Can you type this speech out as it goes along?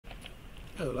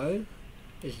Hello,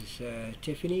 this is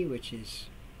Tiffany, which is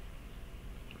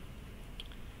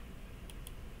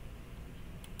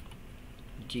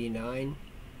G9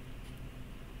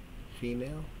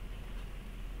 female,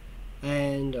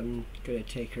 and I'm going to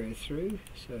take her through,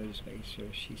 so just make sure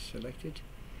she's selected.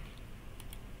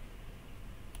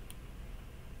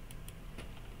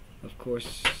 Of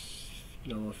course,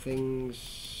 normal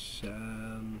things,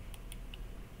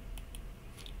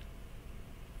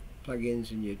 plugins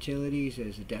and utilities.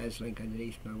 There's a Daz link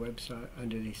underneath my website,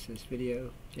 underneath this video.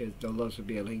 There'll also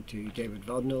be a link to David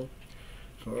Vodnell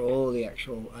for all the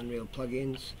actual Unreal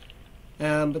plugins.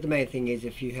 But the main thing is,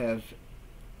 if you have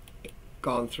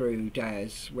gone through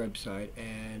Daz website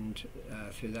and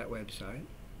through that website,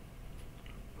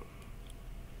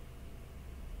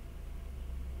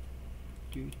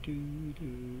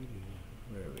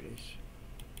 wherever it is.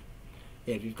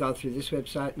 Yeah, if you've gone through this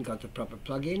website and got the proper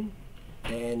plugin,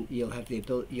 then you'll have the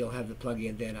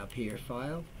plugin then up here,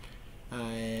 file,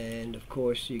 and of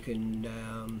course you can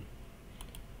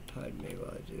pardon me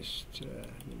while I just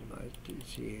minimize to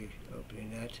see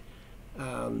opening that,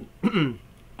 and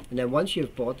then once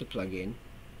you've bought the plugin,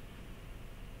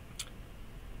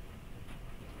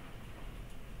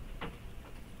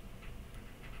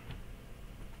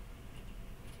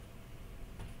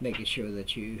 making sure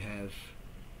that you have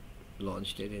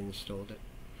launched it and installed it,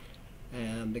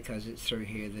 because it's through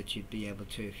here that you'd be able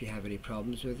to, if you have any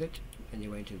problems with it and you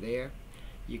went to there,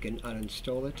 you can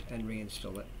uninstall it and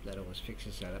reinstall it. That always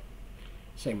fixes that up.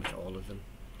 Same with all of them.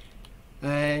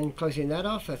 And closing that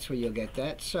off, that's where you'll get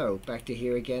that. So back to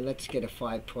here again, let's get a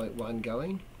 5.1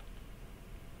 going.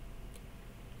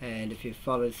 And if you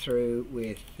followed through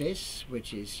with this,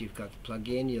 which is you've got the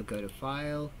plugin, you'll go to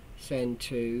File, Send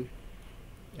to,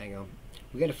 hang on,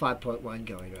 we get a 5.1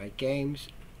 going, right? Games,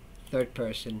 third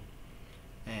person,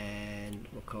 and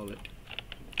we'll call it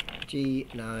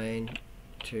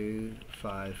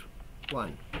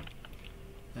G9251,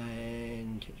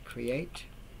 and hit create.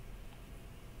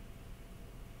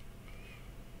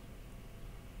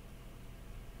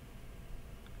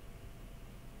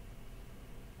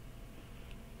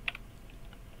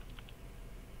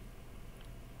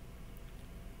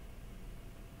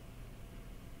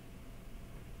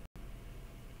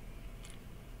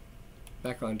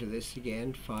 Back onto this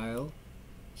again, File,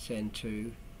 Send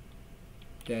to,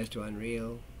 Daz to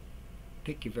Unreal,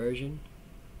 pick your version,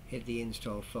 hit the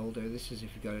install folder. This is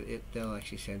if you go to it, they'll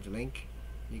actually send the link.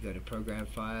 You go to Program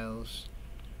Files,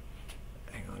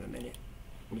 hang on a minute,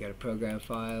 you go to Program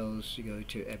Files, you go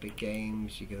to Epic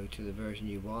Games, you go to the version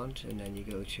you want, and then you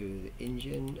go to the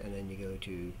engine, and then you go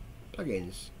to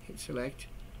Plugins, hit Select,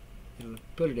 it'll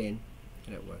put it in,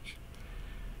 and it works.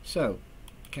 So,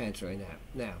 cancelling that.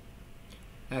 Now,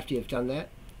 after you've done that,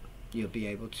 you'll be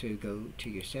able to go to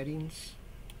your settings,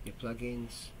 your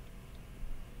plugins,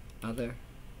 other,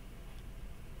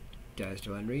 Daz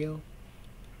to Unreal,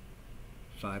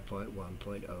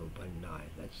 5.1.0.9.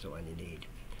 That's the one you need.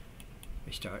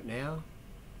 Restart now.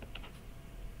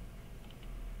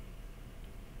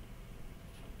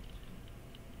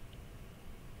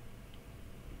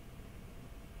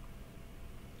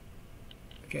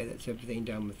 Okay, that's everything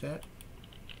done with that.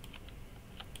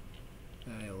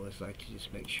 I always like to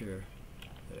just make sure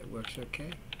that it works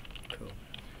okay. Cool.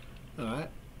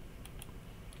 Alright.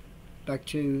 Back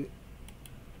to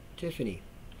Tiffany.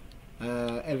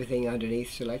 Everything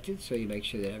underneath selected, so you make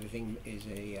sure that everything is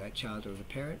a child of the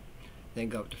parent. Then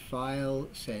go up to File,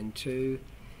 Send to,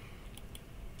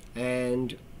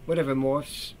 and whatever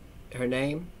morphs her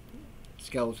name,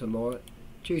 skeletal morph,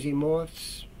 choosing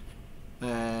morphs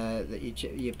that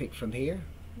you pick from here.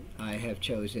 I have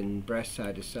chosen breast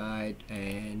side to side,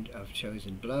 and I've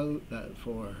chosen blow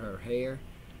for her hair,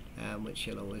 which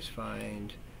you'll always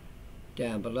find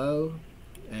down below,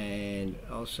 and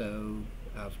also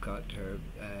I've got her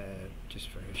just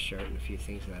for her shirt and a few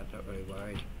things like that. I'm not really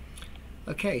worried.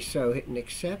 Okay, so hitting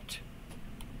accept,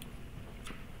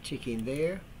 ticking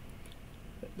there,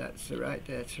 that's right,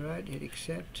 hit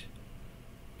accept,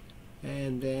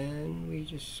 and then we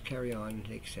just carry on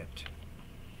and accept.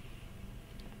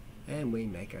 And we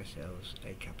make ourselves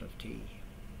a cup of tea.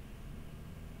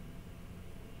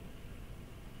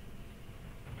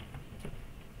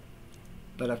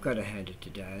 But I've got to hand it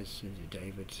to Daz and to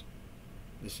David.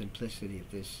 The simplicity of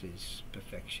this is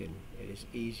perfection. It is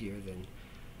easier than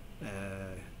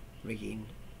rigging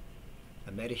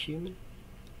a metahuman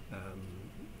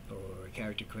or a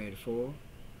character creator 4.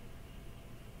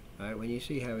 Alright, when you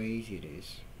see how easy it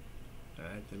is,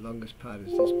 alright, the longest part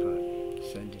is this part,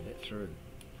 sending it through.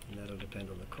 And that'll depend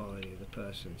on the quality of the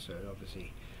person. So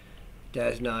obviously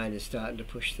Daz9 is starting to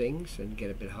push things and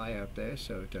get a bit higher up there,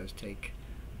 so it does take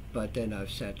But then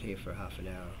I've sat here for half an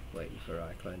hour waiting for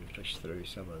Iclone to push through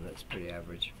someone that's pretty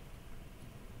average.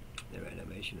 Their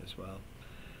animation as well.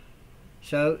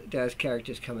 So there's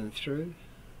characters coming through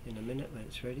in a minute when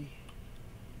it's ready.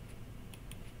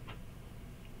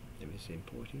 Let me see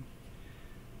importing.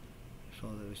 The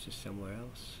folder was just somewhere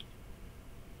else.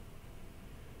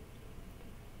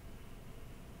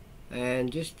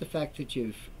 And just the fact that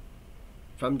you've,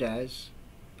 from Daz,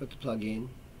 put the plugin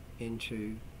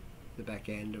into the back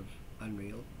end of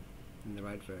Unreal in the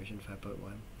right version, 5.1,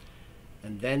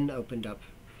 and then opened up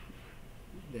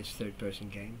this third-person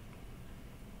game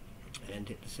and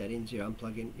hit the settings, your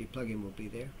plugin will be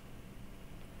there.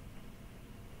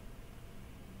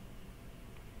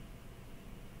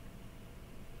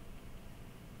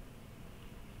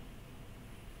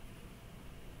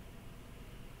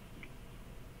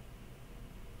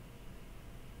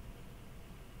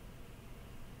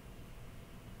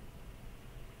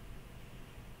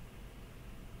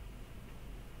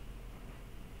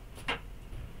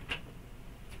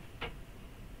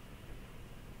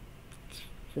 It's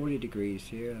 40 degrees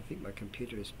here. I think my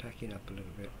computer is packing up a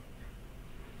little bit.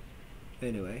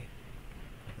 Anyway,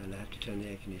 and I have to turn the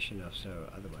air conditioner off, so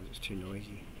otherwise it's too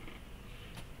noisy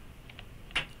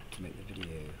to make the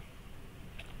video.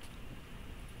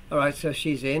 Alright, so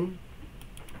she's in.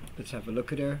 Let's have a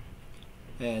look at her.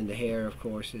 And the hair, of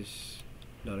course, is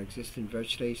non-existent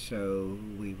virtually, so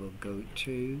we will go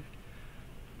to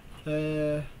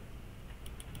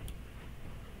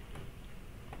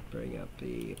bring up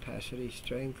the opacity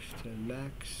strength to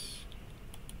max.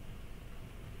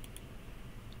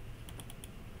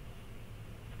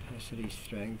 Opacity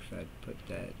strength, I'd put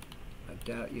that. I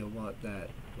doubt you'll want that,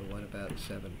 but what about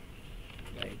 7?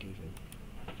 8 even.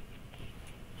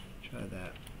 Try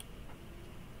that.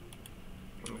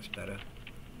 That's better.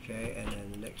 Okay, and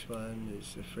then the next one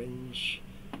is the fringe.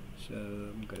 So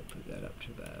I'm going to put that up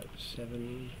to about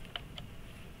 7.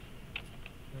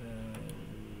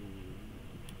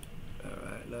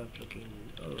 Alright, love looking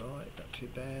alright, not too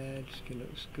bad. Skin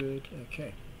looks good.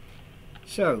 Okay.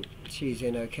 So she's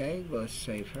in okay. Well, let's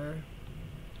save her.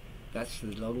 That's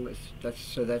the longest.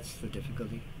 That's the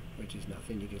difficulty, which is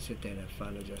nothing. You can sit there and have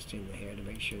fun adjusting the hair to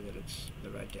make sure that it's the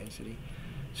right density.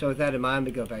 So with that in mind,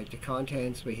 we go back to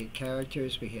contents, we hit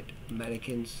characters, we hit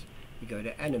mannequins, we go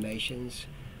to animations,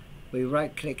 we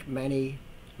right click many,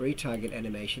 retarget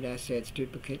animation assets,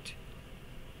 duplicate,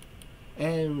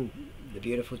 and the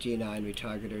beautiful G9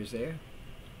 retargeter is there.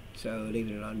 So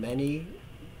leaving it on many,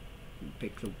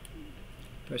 pick the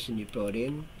person you brought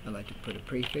in. I like to put a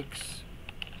prefix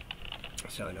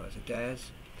so I know it's a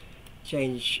Daz.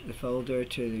 Change the folder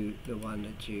to the one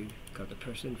that you got the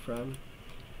person from,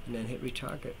 and then hit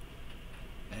retarget,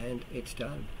 and it's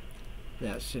done.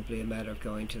 Now it's simply a matter of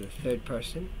going to the third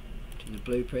person, to the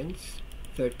blueprints,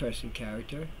 third person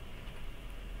character,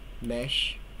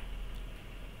 mesh,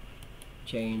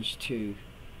 change to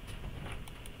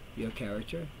your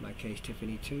character, in my case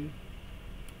Tiffany 2,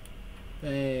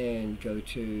 and go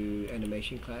to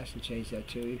animation class and change that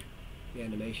to the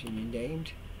animation you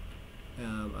named.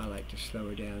 I like to slow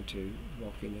her down to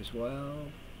walking as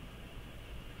well.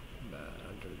 About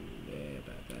 100, yeah,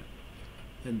 about that.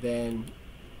 And then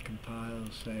compile,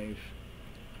 save,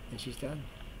 and she's done.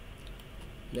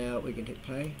 Now we can hit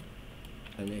play,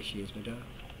 and there she is, Madonna.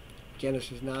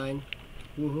 Genesis9,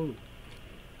 woohoo!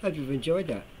 Hope you've enjoyed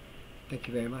that. Thank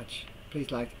you very much.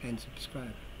 Please like and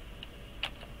subscribe.